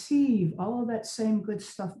to receive all of that same good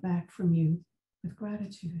stuff back from you with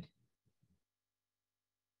gratitude.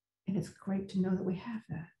 And it's great to know that we have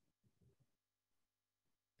that.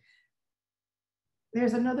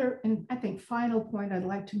 There's another, and I think final point I'd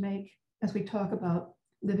like to make as we talk about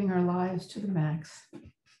living our lives to the max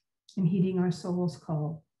and heeding our soul's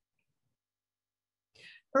call.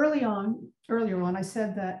 Earlier on, I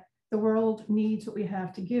said that the world needs what we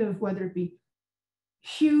have to give, whether it be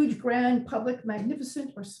huge, grand, public,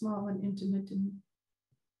 magnificent, or small and intimate and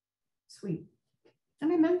sweet.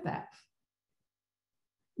 And I meant that.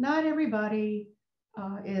 Not everybody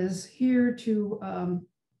is here to,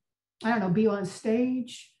 I don't know, be on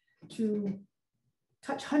stage, to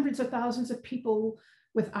touch hundreds of thousands of people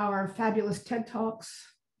with our fabulous TED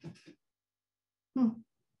Talks.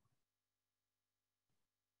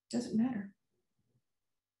 Doesn't matter.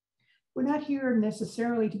 We're not here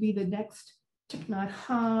necessarily to be the next Thich Nhat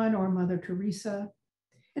Hanh or Mother Teresa.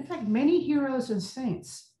 In fact, many heroes and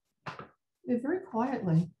saints live very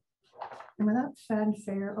quietly and without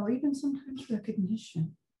fanfare or even sometimes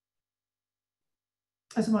recognition.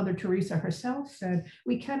 As Mother Teresa herself said,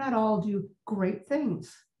 we cannot all do great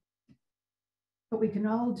things, but we can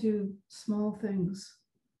all do small things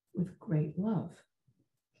with great love.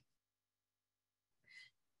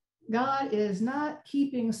 God is not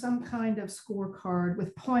keeping some kind of scorecard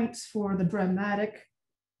with points for the dramatic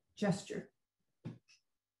gesture.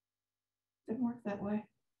 Didn't work that way.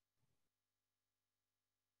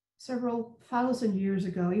 Several thousand years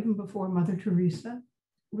ago, even before Mother Teresa,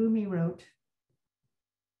 Rumi wrote,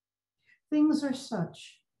 "Things are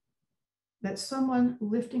such that someone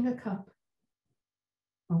lifting a cup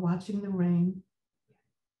or watching the rain,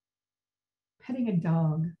 petting a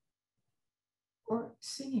dog, or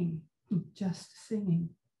singing, just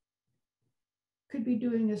singing, could be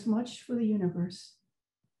doing as much for the universe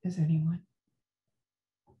as anyone."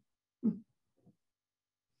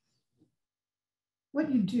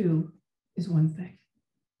 What you do is one thing,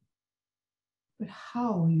 but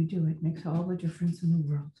how you do it makes all the difference in the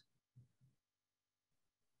world.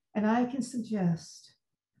 And I can suggest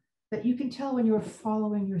that you can tell when you're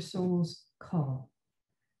following your soul's call,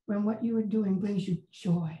 when what you are doing brings you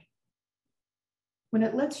joy, when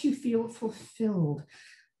it lets you feel fulfilled,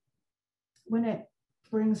 when it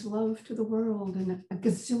brings love to the world in a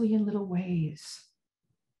gazillion little ways,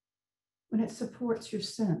 when it supports your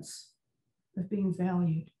sense of being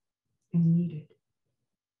valued and needed.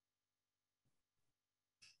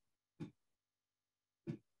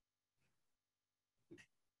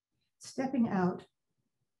 Stepping out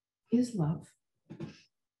is love.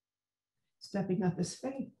 Stepping up is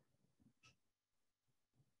faith.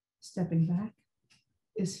 Stepping back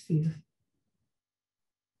is fear.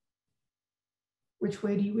 Which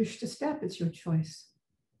way do you wish to step? It's your choice.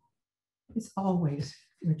 It's always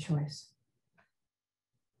your choice.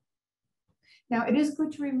 Now, it is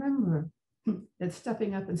good to remember that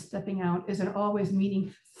stepping up and stepping out isn't always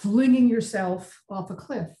meaning flinging yourself off a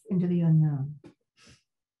cliff into the unknown.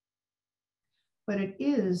 but it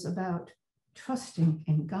is about trusting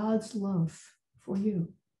in God's love for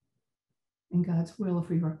you and God's will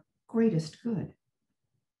for your greatest good.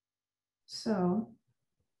 So,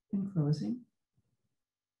 in closing,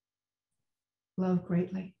 love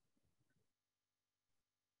greatly.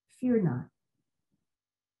 Fear not.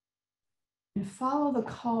 And follow the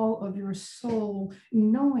call of your soul,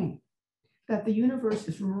 knowing that the universe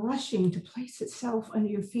is rushing to place itself under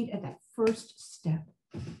your feet at that first step.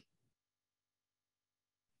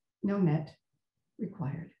 No net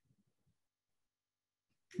required.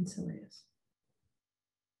 And so it is.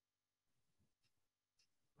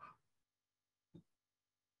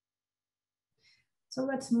 So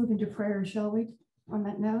let's move into prayer, shall we, on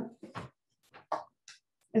that note?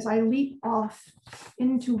 As I leap off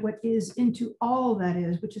into what is, into all that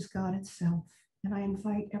is, which is God itself. And I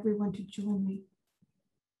invite everyone to join me.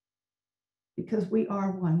 Because we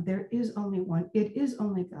are one. There is only one. It is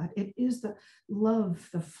only God. It is the love,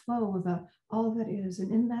 the flow, the all that is.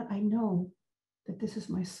 And in that, I know that this is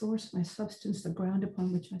my source, my substance, the ground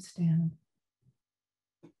upon which I stand.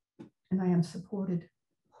 And I am supported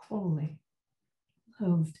wholly,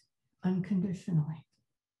 loved unconditionally.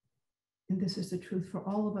 And this is the truth for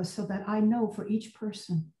all of us, so that I know for each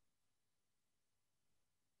person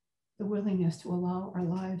the willingness to allow our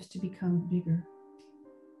lives to become bigger,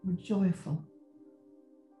 more joyful,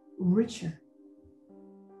 richer,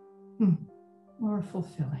 more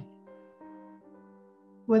fulfilling.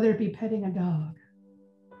 Whether it be petting a dog,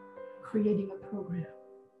 creating a program,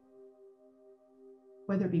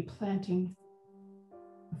 whether it be planting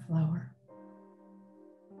a flower,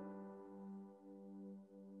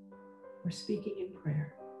 or speaking in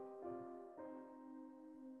prayer.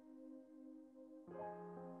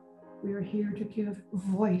 We are here to give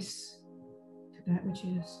voice to that which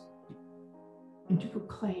is and to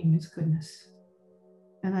proclaim its goodness.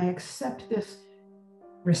 And I accept this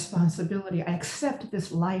responsibility. I accept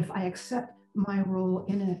this life. I accept my role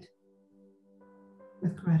in it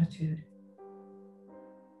with gratitude.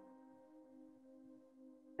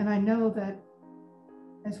 And I know that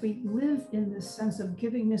as we live in this sense of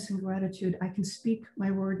givingness and gratitude, I can speak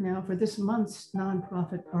my word now for this month's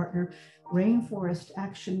nonprofit partner, Rainforest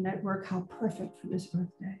Action Network. How perfect for this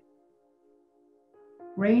Earth Day.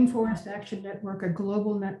 Rainforest Action Network, a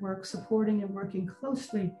global network supporting and working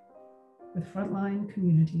closely with frontline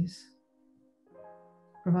communities,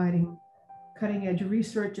 providing cutting-edge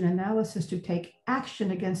research and analysis to take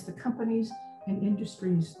action against the companies and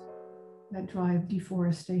industries that drive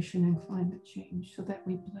deforestation and climate change, so that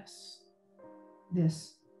we bless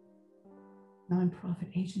this nonprofit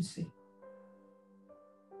agency.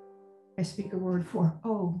 I speak a word for,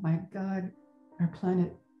 oh my God, our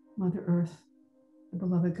planet, Mother Earth, the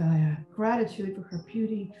beloved Gaia. Gratitude for her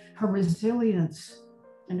beauty, her resilience,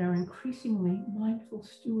 and our increasingly mindful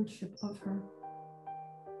stewardship of her,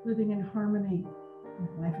 living in harmony with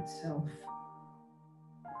life itself.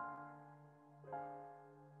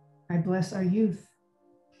 I bless our youth,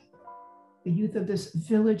 the youth of this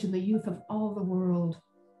village and the youth of all the world,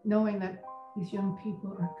 knowing that these young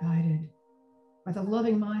people are guided by the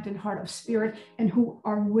loving mind and heart of spirit, and who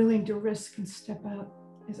are willing to risk and step out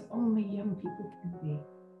as only young people can be.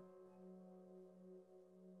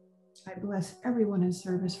 I bless everyone in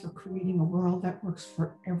service for creating a world that works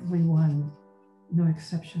for everyone, no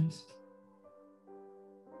exceptions.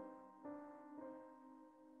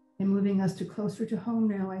 And moving us to closer to home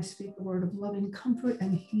now, I speak a word of loving comfort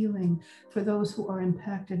and healing for those who are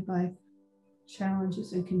impacted by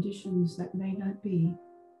challenges and conditions that may not be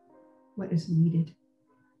what is needed.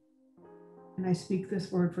 And I speak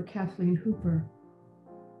this word for Kathleen Hooper,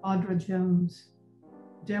 Audra Jones,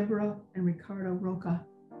 Deborah and Ricardo Roca,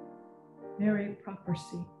 Mary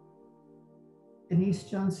Propersey, Denise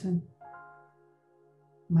Johnson,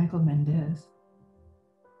 Michael Mendez,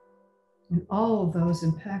 and all of those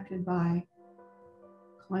impacted by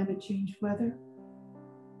climate change, weather,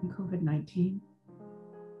 and COVID-19.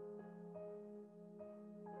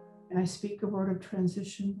 And I speak a word of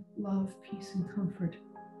transition, love, peace, and comfort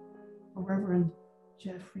for Reverend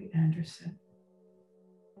Jeffrey Anderson,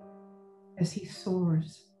 as he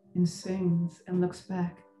soars and sings and looks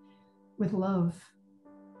back with love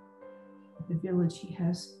at the village he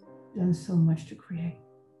has done so much to create.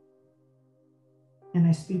 And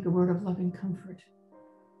I speak a word of loving comfort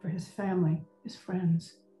for his family, his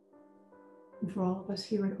friends, and for all of us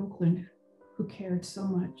here in Oakland who cared so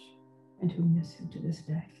much and who miss him to this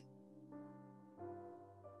day.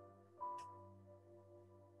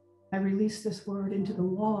 I release this word into the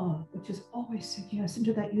law, which has always said yes,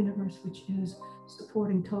 into that universe which is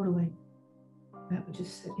supporting totally that which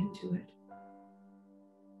is set into it.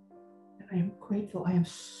 And I am grateful. I am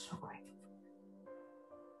so grateful.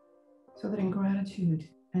 So that in gratitude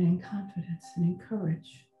and in confidence and in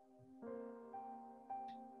courage,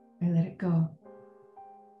 I let it go.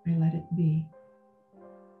 I let it be.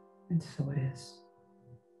 And so it is.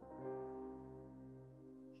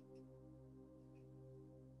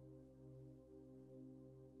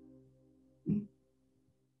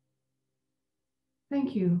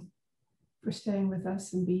 Thank you for staying with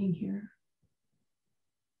us and being here,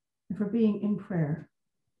 and for being in prayer,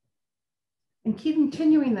 and keep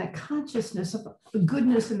continuing that consciousness of the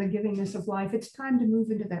goodness and the givingness of life. It's time to move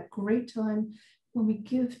into that great time when we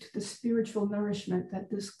give to the spiritual nourishment that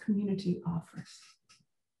this community offers.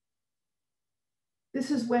 This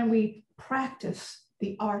is when we practice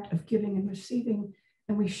the art of giving and receiving,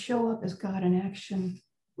 and we show up as God in action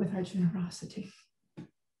with our generosity.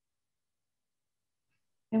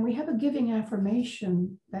 And we have a giving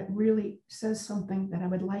affirmation that really says something that I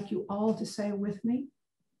would like you all to say with me.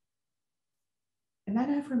 And that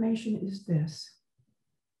affirmation is this: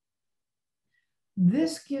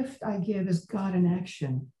 this gift I give is God in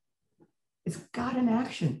action. It's God in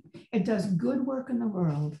action. It does good work in the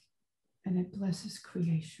world, and it blesses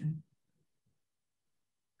creation.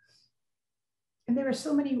 And there are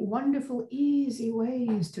so many wonderful, easy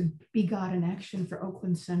ways to be God in action for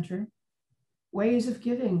Oakland Center. Ways of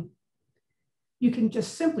giving. You can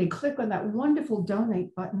just simply click on that wonderful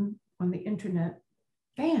donate button on the internet.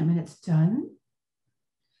 Bam, and it's done.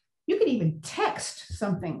 You can even text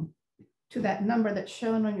something to that number that's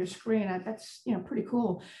shown on your screen. That's pretty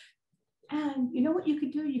cool. And you know what you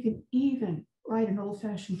could do? You can even write an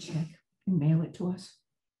old-fashioned check and mail it to us.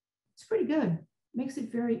 It's pretty good. Makes it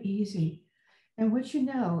very easy. And what you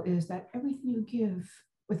know is that everything you give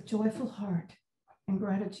with joyful heart and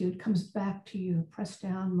gratitude comes back to you, pressed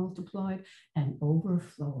down, multiplied, and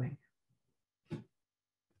overflowing.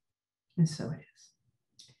 And so it is.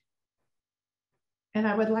 And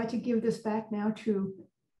I would like to give this back now to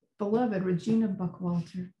beloved Regina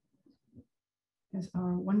Buckwalter as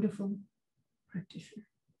our wonderful practitioner.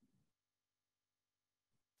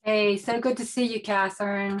 Hey, so good to see you,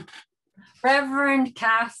 Katherine. Reverend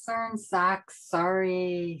Katherine Saux.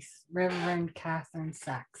 Sorry, Reverend Katherine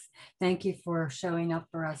Saux. Thank you for showing up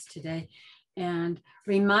for us today and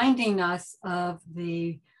reminding us of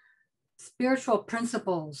the spiritual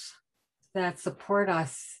principles that support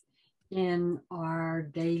us in our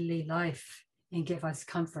daily life and give us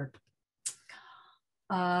comfort.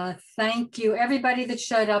 Thank you, everybody that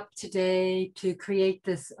showed up today to create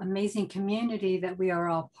this amazing community that we are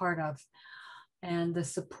all part of, and the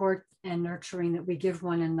support and nurturing that we give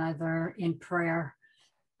one another in prayer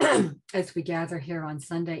as we gather here on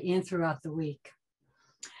Sunday and throughout the week.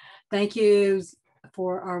 Thank you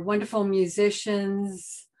for our wonderful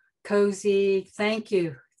musicians. Cozy, thank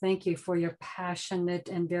you. Thank you for your passionate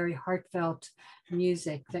and very heartfelt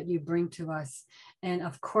music that you bring to us. And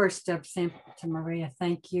of course, Deb Santa Maria,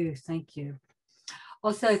 thank you. Thank you.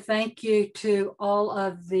 Also, thank you to all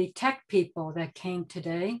of the tech people that came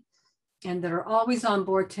today and that are always on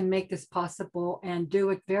board to make this possible and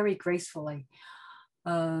do it very gracefully.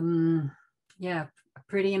 Yeah,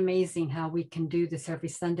 pretty amazing how we can do this every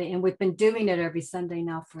Sunday. And we've been doing it every Sunday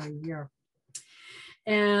now for a year.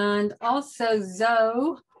 And also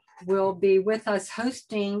Zoe will be with us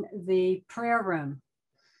hosting the prayer room.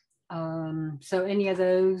 So any of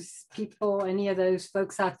those people, any of those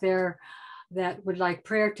folks out there that would like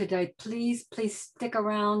prayer today, please stick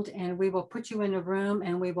around and we will put you in a room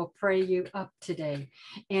and we will pray you up today.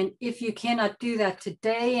 And if you cannot do that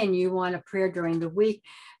today and you want a prayer during the week,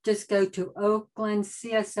 just go to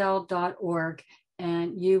oaklandcsl.org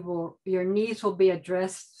and your needs will be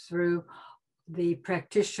addressed through the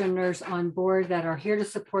practitioners on board that are here to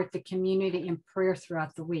support the community in prayer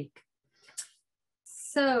throughout the week.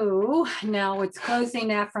 So now it's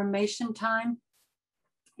closing affirmation time.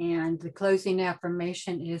 And the closing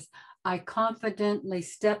affirmation is, I confidently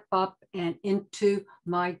step up and into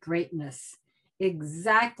my greatness.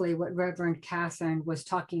 Exactly what Reverend Katherine was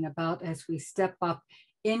talking about as we step up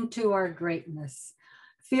into our greatness,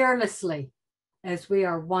 fearlessly as we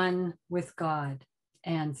are one with God.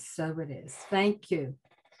 And so it is. Thank you.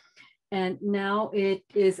 And now it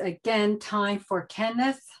is again time for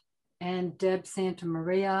Kenneth and Deb Santa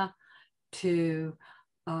Maria to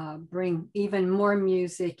bring even more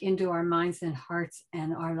music into our minds and hearts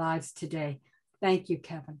and our lives today. Thank you,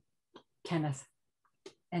 Kenneth,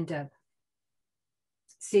 and Deb.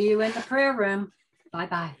 See you in the prayer room.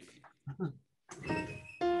 Bye-bye. All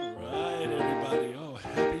right, everybody. Oh,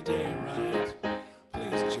 happy day, right?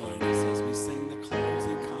 Please join us as we sing the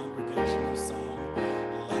closing congregational song,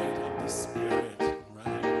 Light of the Spirit,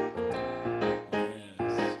 right?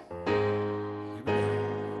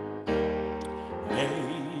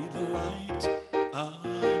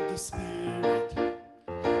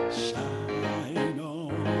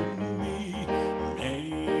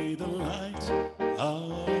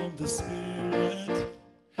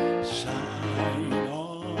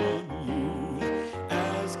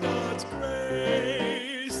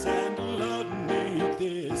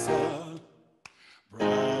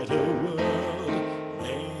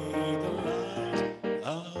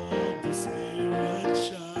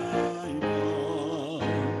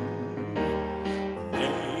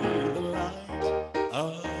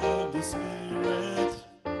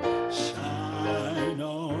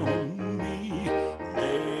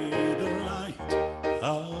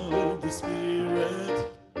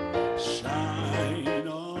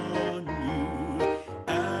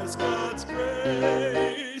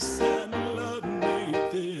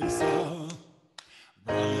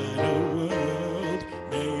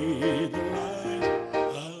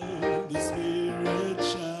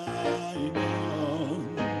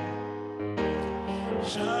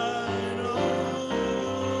 Shine on,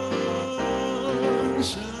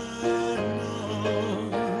 shine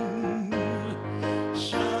on,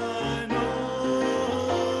 shine on,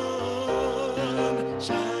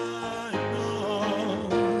 shine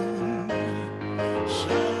on,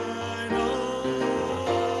 shine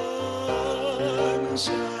on,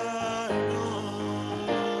 shine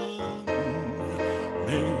on.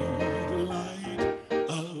 May the light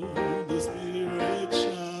of the Spirit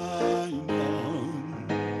shine on.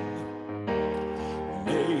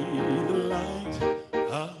 May the light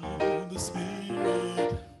of the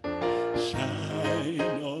Spirit shine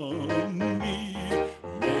on me.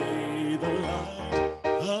 May the light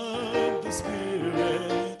of the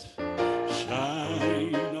Spirit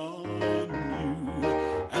shine on you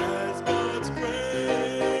as God's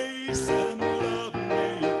grace and love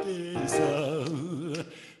make this a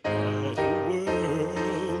brighter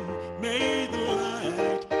world. May the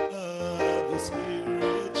light of the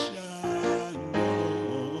Spirit shine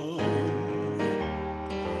on.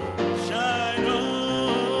 Shine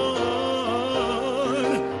on,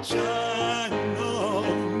 shine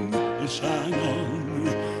on, shine on,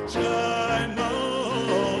 shine on,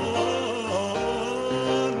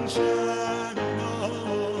 shine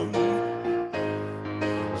on,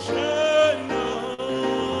 shine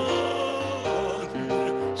on,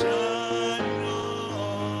 shine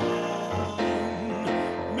on.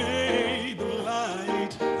 May the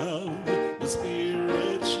light of the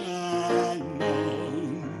Spirit shine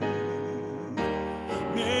on.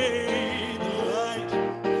 May the light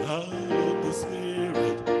of the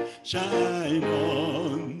Spirit shine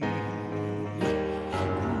on.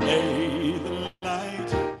 May the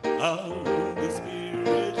light of the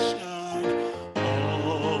Spirit shine on.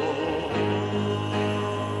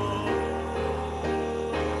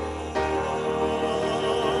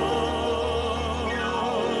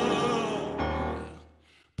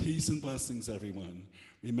 Peace and blessings, everyone.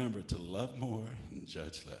 Remember to love more and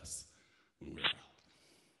judge less. We're out.